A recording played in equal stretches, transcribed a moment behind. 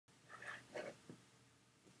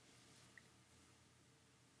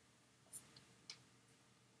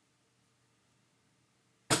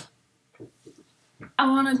I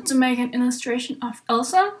wanted to make an illustration of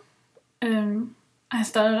Elsa. I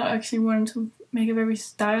started out actually wanting to make a very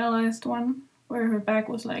stylized one, where her back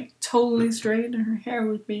was like totally straight and her hair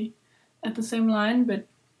would be at the same line, but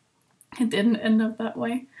it didn't end up that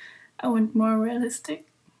way. I went more realistic.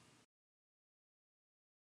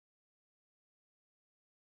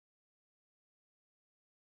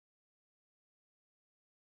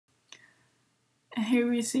 And here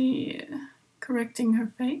we see correcting her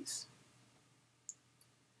face,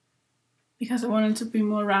 because I wanted to be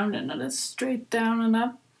more rounded, not as straight down and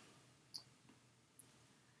up.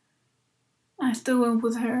 I still went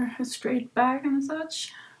with her straight back and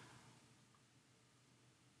such,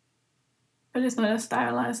 but it's not as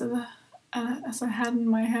stylized as I had in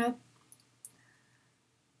my head.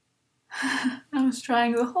 I was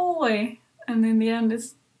trying the whole way, and in the end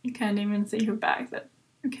you can't even see her back, that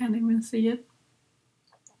you can't even see it.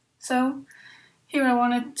 So here I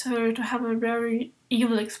wanted her to have a very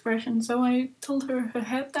evil expression, so I tilted her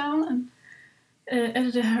head down and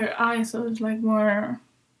edited her eyes so it's like more,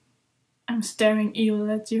 I'm staring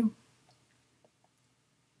evil at you.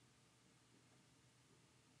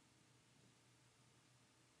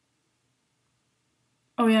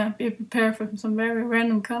 Oh yeah, be prepared for some very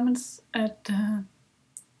random comments at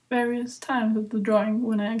various times of the drawing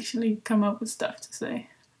when I actually come up with stuff to say.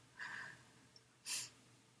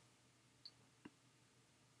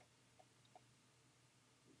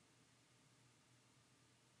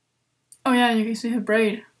 Oh yeah, you can see her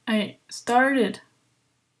braid. I started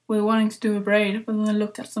with wanting to do a braid, but then I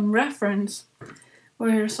looked at some reference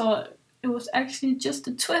where I saw it was actually just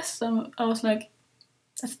a twist. So I was like,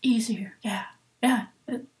 that's easier. Yeah,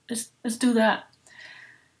 let's do that.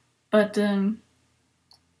 But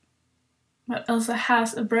Elsa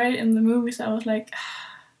has a braid in the movie, so I was like,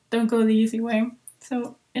 don't go the easy way.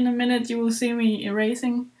 So in a minute you will see me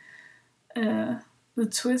erasing the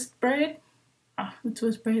twist,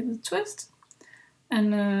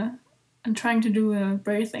 and trying to do a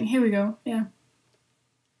braid thing. Here we go. Yeah.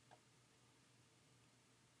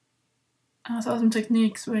 I saw some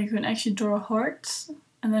techniques where you can actually draw hearts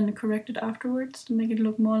and then correct it afterwards to make it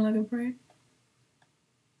look more like a braid.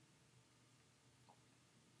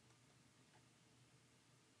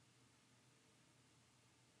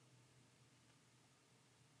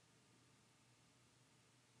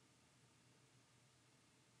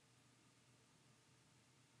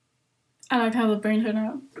 I like how the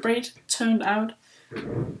braid turned out.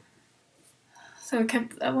 So I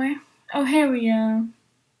kept it that way. Oh, here we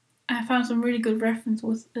I found some really good reference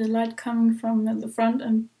with the light coming from the front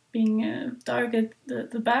and being dark at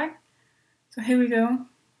the back. So here we go.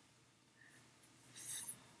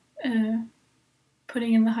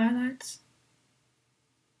 Putting in the highlights.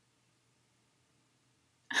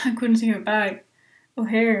 I couldn't see her back or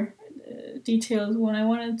hair details when I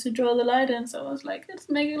wanted to draw the light in, so I was like, let's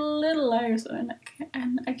make it a little lighter so I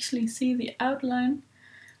can actually see the outline.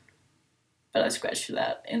 But I scratched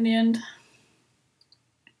that in the end.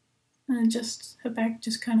 And just her back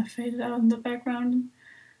just kind of faded out in the background, and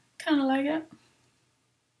kind of like it.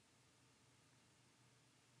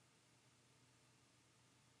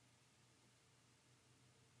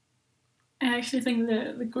 I actually think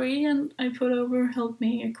the gradient I put over helped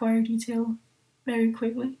me acquire detail very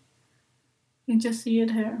quickly. You can just see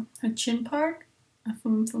it her chin part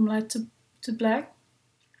from light to black.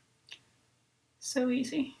 So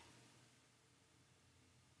easy.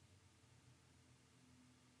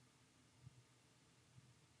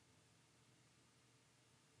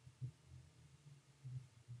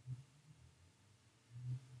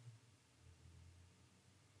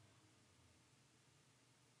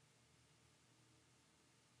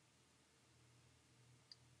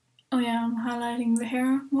 Oh yeah, I'm highlighting the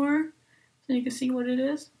hair more so you can see what it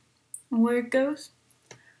is and where it goes.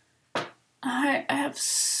 I have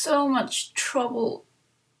so much trouble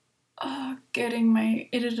getting my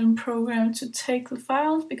editing program to take the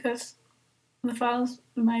files, because the files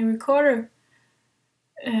my recorder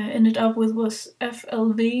ended up with was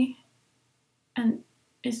FLV, and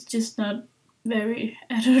it's just not very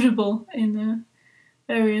editable in the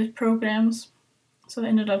various programs. So I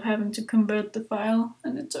ended up having to convert the file,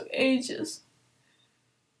 and it took ages.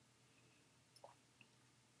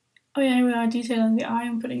 Oh yeah, here we are detailing the eye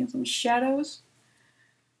and putting in some shadows,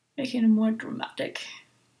 making it more dramatic.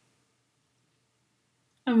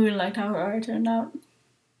 I really liked how her eye turned out.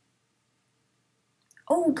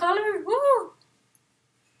 Oh, color! Woo!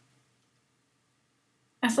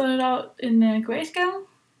 I started out in grayscale,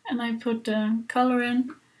 and I put color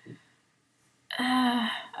in.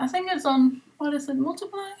 I think it's on, what is it,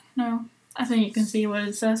 multiply? No, I think you can see what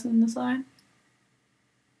it says on the side.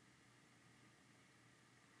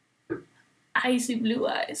 icy blue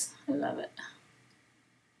eyes. I love it.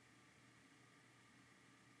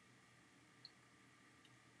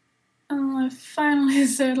 And I finally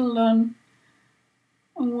settled on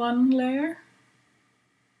one layer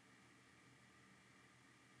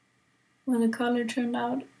where the color turned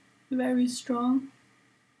out very strong.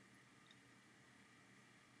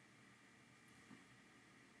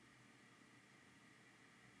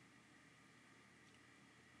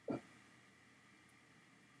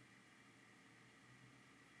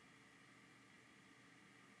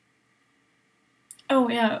 Oh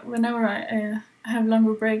yeah, whenever I have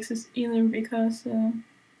longer breaks, it's either because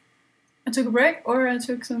I took a break or I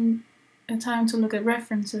took some time to look at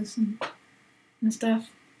references and stuff.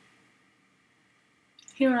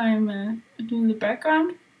 Here I am doing the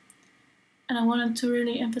background, and I wanted to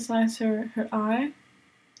really emphasize her eye.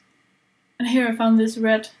 And here I found this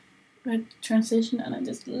red transition, and I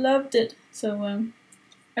just loved it, so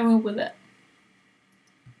I went with it.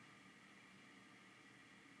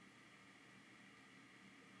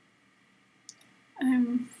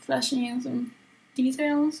 I'm flashing in some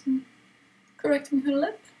details and correcting her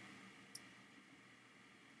lip.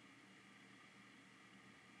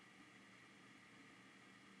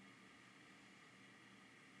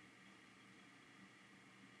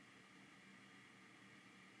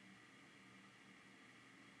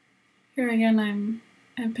 Here again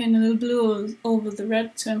I paint a little blue over the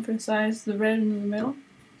red to emphasize the red in the middle.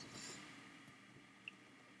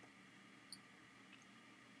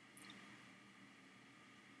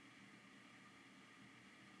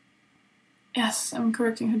 Yes, I'm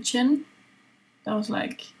correcting her chin. That was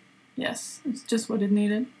like, yes, it's just what it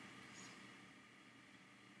needed.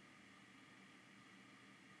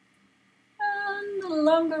 And a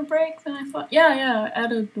longer break than I thought. Yeah, I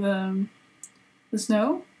added the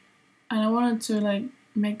snow. And I wanted to like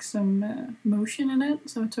make some motion in it,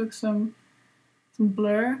 so I took some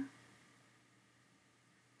blur.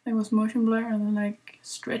 It was motion blur, and then like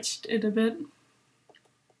stretched it a bit.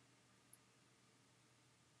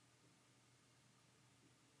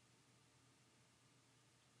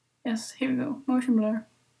 Yes, here we go, motion blur.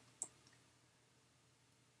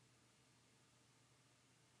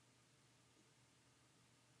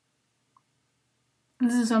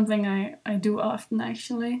 This is something I do often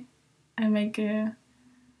actually. I make the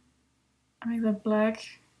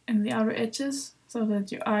black in the outer edges so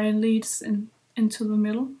that your eye leads into the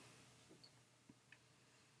middle.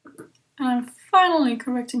 And I'm finally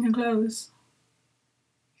correcting her clothes,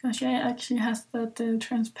 because she actually has that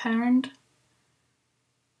transparent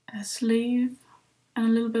sleeve and a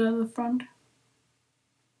little bit at the front.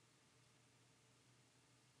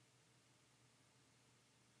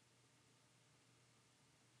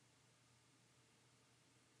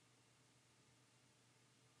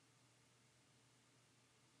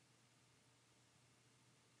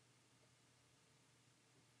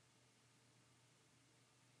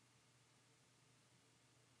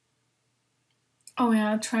 Oh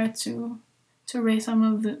yeah, I tried to erase some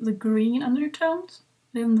of the green undertones.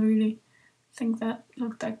 I didn't really think that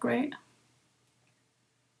looked that great.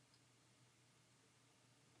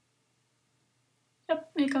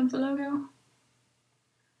 Yep, here comes the logo.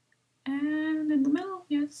 And in the middle,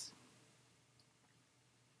 yes.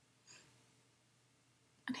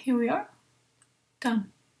 And here we are.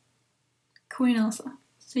 Done. Queen Elsa,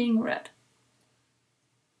 seeing red.